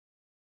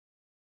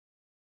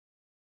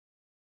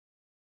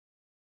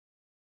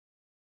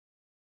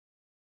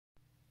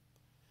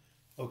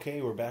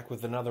Okay, we're back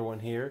with another one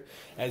here.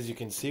 As you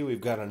can see, we've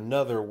got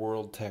another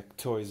World Tech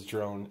Toys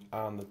drone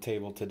on the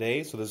table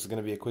today. So this is going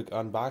to be a quick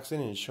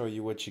unboxing and show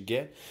you what you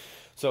get.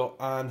 So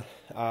on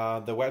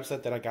the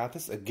website that I got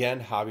this,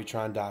 again,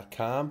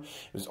 hobbytron.com.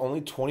 It was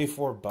only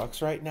 24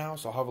 bucks right now,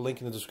 so I'll have a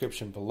link in the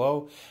description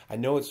below. I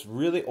know it's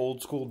really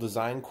old school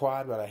design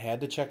quad, but I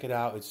had to check it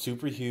out. It's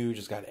super huge.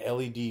 It's got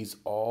LEDs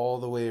all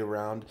the way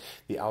around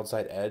the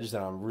outside edge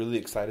that I'm really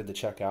excited to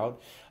check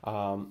out.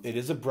 It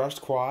is a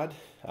brushed quad.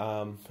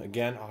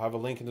 Again, I'll have a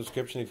link in the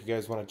description if you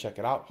guys want to check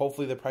it out.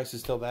 Hopefully the price is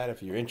still that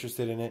if you're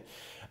interested in it.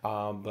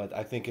 But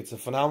I think it's a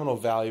phenomenal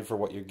value for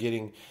what you're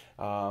getting,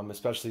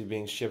 especially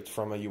being shipped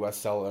from a U.S.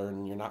 seller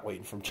and you're not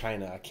waiting from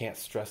China. I can't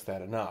stress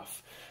that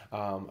enough.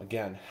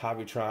 Again,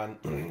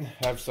 Hobbytron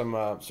have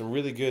some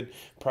really good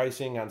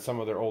pricing on some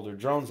of their older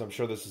drones. I'm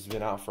sure this has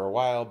been out for a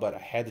while, but I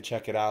had to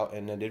check it out,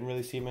 and I didn't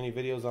really see many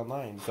videos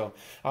online. So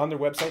on their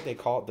website, they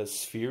call it the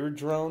Sphere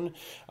drone.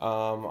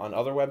 On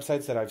other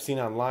websites that I've seen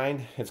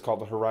online, it's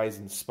called the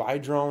Horizon Spy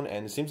drone,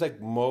 and it seems like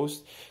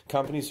most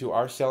companies who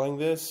are selling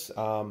this,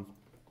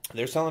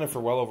 they're selling it for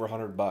well over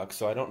 100 bucks,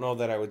 so I don't know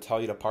that I would tell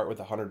you to part with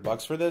 100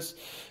 bucks for this,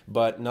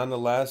 but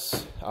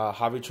nonetheless,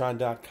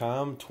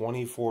 hobbytron.com,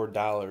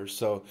 $24.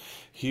 So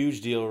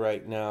huge deal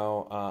right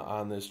now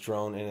on this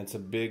drone, and it's a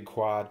big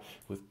quad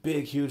with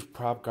big, huge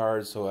prop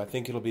guards. So I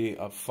think it'll be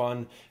a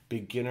fun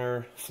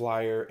beginner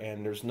flyer,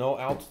 and there's no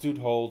altitude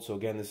hold. So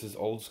again, this is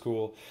old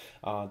school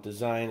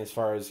design as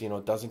far as,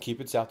 it doesn't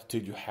keep its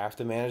altitude. You have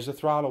to manage the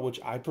throttle,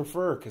 which I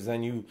prefer, because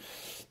then you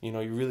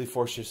really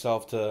force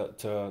yourself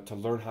to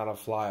learn how to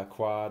fly a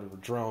quad or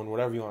drone,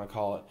 whatever you want to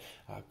call it,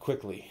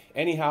 quickly.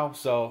 Anyhow,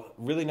 so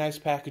really nice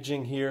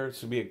packaging here.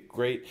 This would be a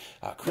great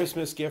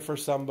Christmas gift for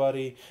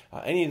somebody.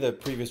 Any of the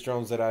previous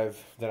drones that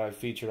I've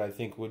featured, I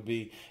think would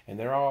be, and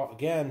they're all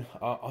again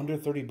under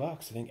 30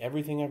 bucks. I think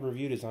everything I've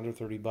reviewed is under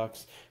 30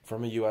 bucks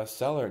from a U.S.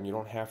 seller, and you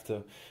don't have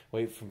to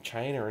wait from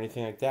China or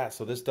anything like that.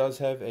 So this does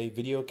have a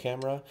video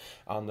camera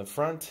on the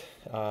front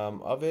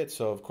of it.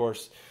 So of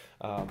course,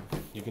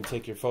 you can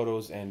take your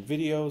photos and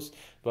videos,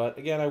 but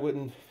again, I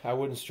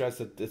wouldn't stress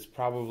that it's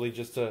probably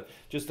just a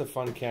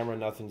fun camera,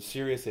 nothing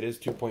serious. It is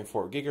 2.4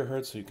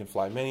 gigahertz, so you can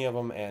fly many of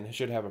them, and it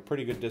should have a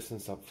pretty good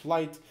distance of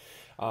flight.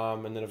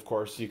 And then of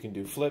course you can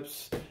do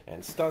flips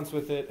and stunts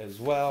with it as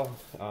well.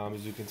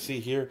 As you can see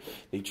here,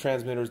 the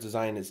transmitter's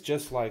design is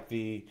just like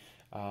the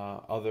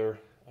other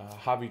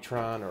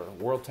Hobbytron or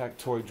World Tech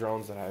toy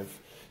drones that I've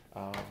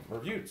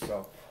reviewed.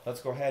 So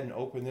let's go ahead and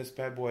open this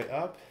bad boy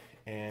up,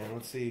 and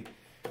let's see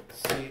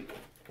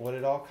what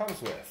it all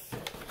comes with.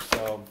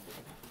 So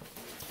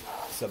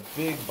it's a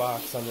big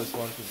box on this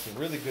one because it's a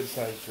really good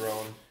sized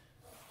drone.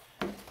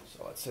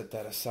 So let's set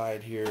that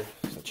aside here.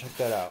 So check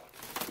that out.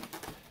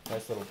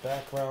 Nice little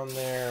background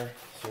there.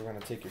 So you're going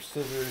to take your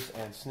scissors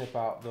and snip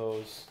out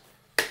those.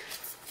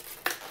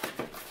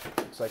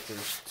 Looks like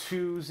there's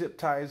two zip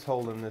ties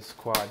holding this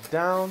quad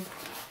down,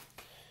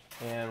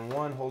 and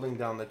one holding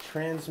down the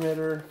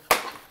transmitter.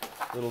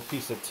 Little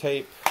piece of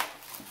tape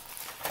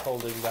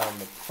holding down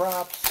the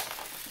props.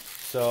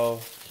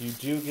 So you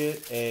do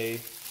get a,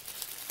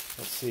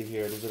 let's see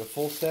here, is it a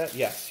full set?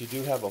 Yes, you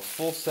do have a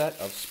full set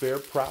of spare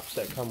props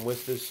that come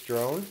with this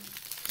drone.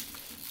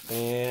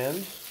 And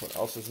what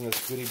else is in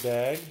this goodie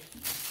bag?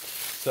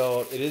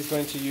 So it is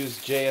going to use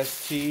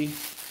JST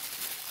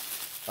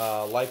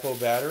LiPo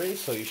battery,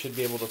 so you should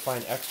be able to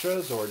find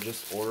extras or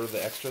just order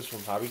the extras from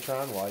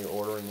Hobbytron while you're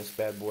ordering this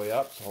bad boy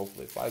up. So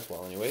hopefully it flies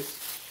well anyways.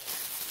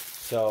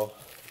 So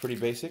pretty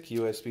basic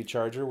USB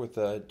charger with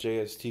a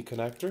JST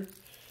connector.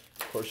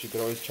 Of course, you could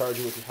always charge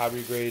it with your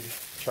hobby grade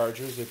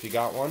chargers if you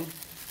got one.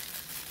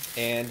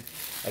 And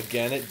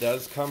again, it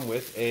does come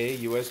with a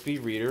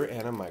USB reader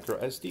and a micro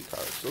SD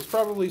card. So it's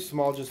probably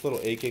small, just little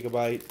 8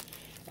 gigabyte.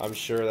 I'm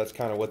sure that's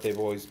kind of what they've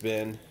always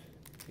been,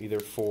 either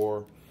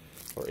 4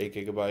 or 8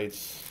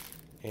 gigabytes.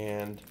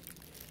 And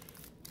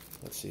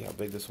let's see how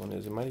big this one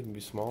is. It might even be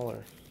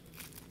smaller.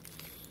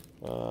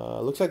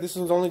 Looks like this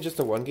is only just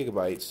a 1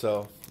 gigabyte,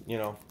 so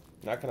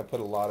not going to put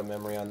a lot of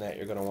memory on that.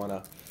 You're going to want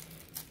to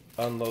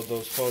unload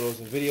those photos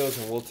and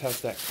videos, and we'll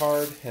test that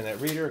card and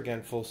that reader.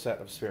 Again, full set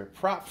of spare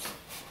props.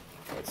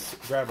 Let's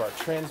grab our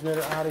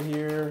transmitter out of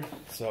here.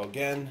 So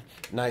again,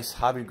 nice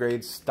hobby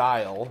grade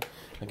style.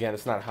 Again,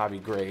 it's not hobby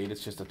grade,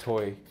 it's just a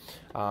toy.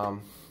 You're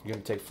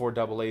going to take 4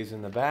 AA's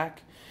in the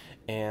back,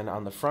 and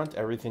on the front,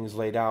 everything's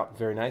laid out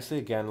very nicely.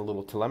 Again, a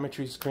little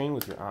telemetry screen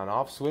with your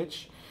on-off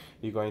switch.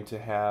 You're going to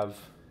have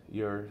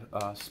your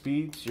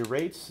speeds, your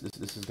rates.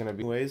 This is going to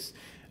be ways.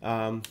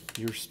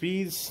 Your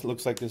speeds,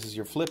 looks like this is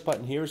your flip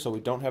button here, so we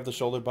don't have the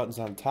shoulder buttons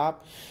on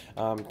top.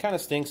 Kind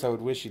of stinks. I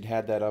would wish you'd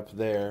had that up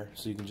there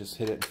so you can just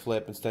hit it and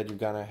flip. Instead, you're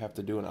going to have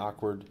to do an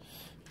awkward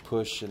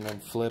push and then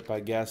flip, I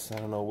guess. I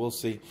don't know. We'll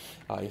see.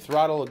 Your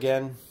throttle,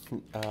 again,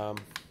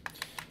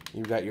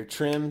 you've got your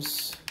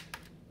trims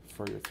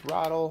for your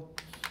throttle,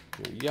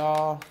 your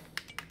yaw,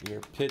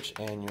 your pitch,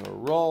 and your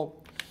roll.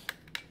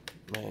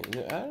 Man,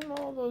 I don't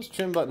know. Those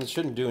trim buttons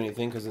shouldn't do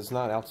anything because it's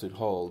not altitude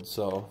hold,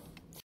 so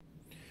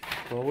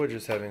Well, we're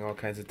just having all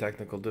kinds of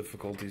technical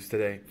difficulties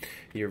today.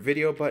 Your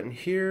video button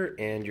here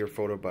and your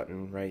photo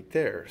button right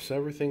there. So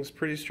everything's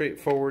pretty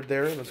straightforward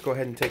there. Let's go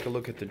ahead and take a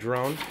look at the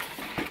drone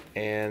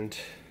and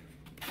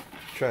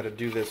try to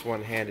do this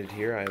one-handed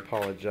here. I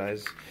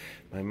apologize.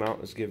 My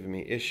mount is giving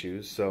me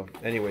issues. So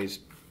anyways,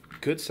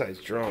 good size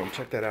drone.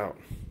 Check that out.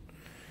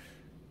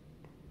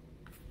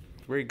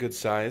 Very good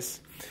size.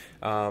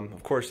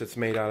 Of course, it's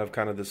made out of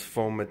kind of this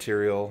foam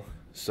material,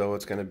 so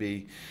it's going to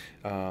be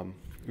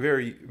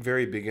very,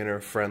 very beginner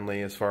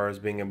friendly as far as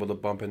being able to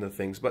bump into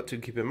things. But to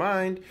keep in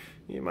mind,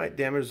 you might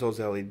damage those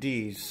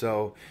LEDs.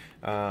 So,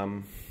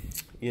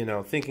 you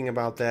know, thinking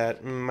about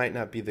that might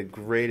not be the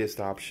greatest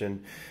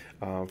option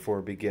for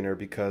a beginner,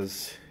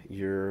 because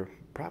your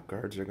prop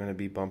guards are going to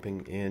be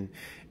bumping in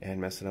and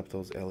messing up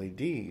those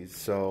LEDs.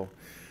 So,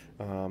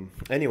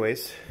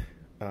 anyways,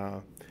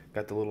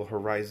 got the little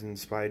Horizon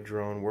Spy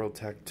Drone World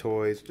Tech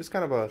Toys. Just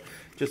kind of a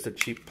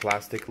cheap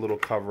plastic little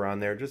cover on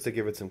there just to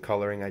give it some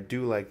coloring. I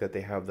do like that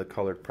they have the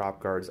colored prop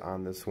guards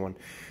on this one,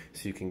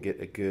 so you can get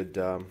a good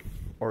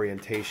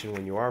orientation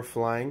when you are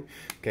flying.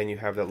 Again, you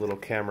have that little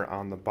camera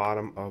on the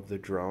bottom of the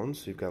drone,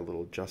 so you've got a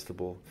little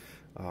adjustable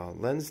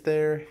lens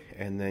there,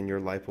 and then your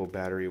LiPo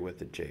battery with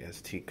the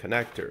JST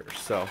connector.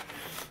 So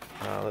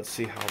let's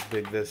see how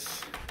big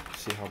this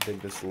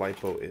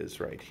LiPo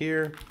is right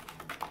here.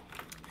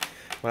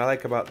 What I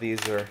like about these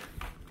are,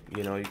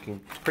 you know, you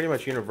can pretty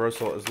much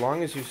universal as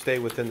long as you stay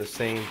within the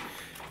same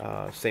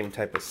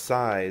type of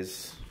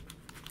size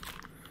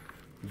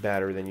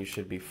battery, then you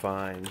should be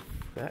fine.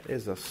 That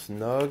is a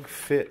snug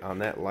fit on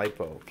that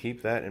LiPo.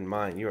 Keep that in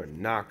mind. You are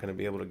not going to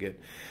be able to get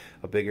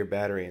a bigger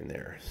battery in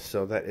there.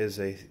 So that is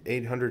a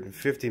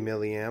 850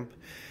 milliamp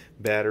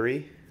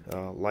battery,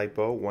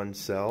 LiPo, one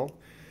cell.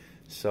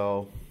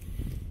 So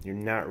you're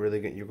not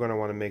really you're going to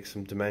want to make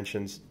some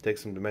dimensions, take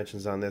some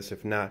dimensions on this.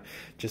 If not,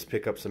 just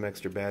pick up some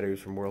extra batteries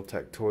from World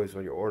Tech Toys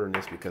while you're ordering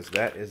this, because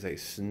that is a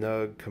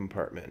snug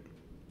compartment.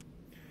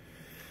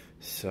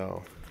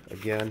 So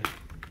again,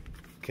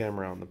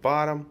 camera on the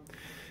bottom.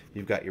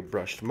 You've got your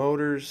brushed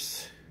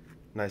motors,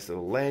 nice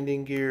little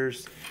landing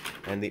gears,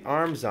 and the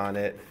arms on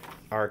it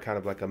are kind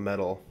of like a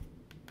metal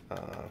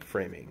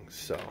framing.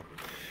 So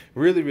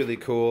really, really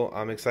cool.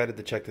 I'm excited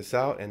to check this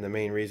out, and the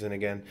main reason,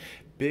 again,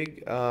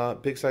 big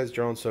size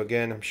drone. So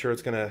again, I'm sure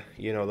it's gonna,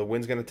 you know, the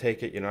wind's gonna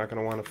take it. You're not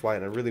gonna want to fly it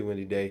on a really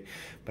windy day,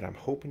 but I'm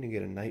hoping to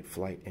get a night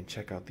flight and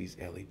check out these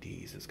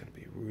LEDs. It's gonna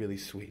be really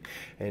sweet.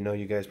 And I know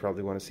you guys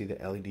probably want to see the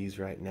LEDs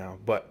right now,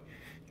 but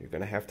you're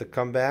gonna have to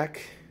come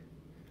back,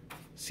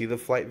 see the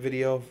flight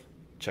video,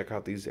 check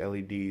out these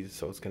LEDs.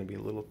 So it's going to be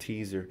a little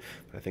teaser,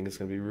 but I think it's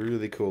going to be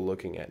really cool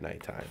looking at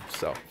nighttime.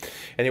 So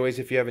anyways,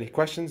 if you have any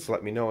questions,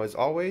 let me know as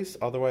always.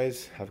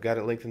 Otherwise, I've got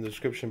it linked in the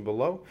description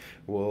below.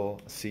 We'll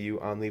see you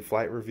on the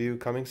flight review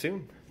coming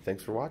soon.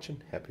 Thanks for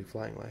watching. Happy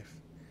flying life.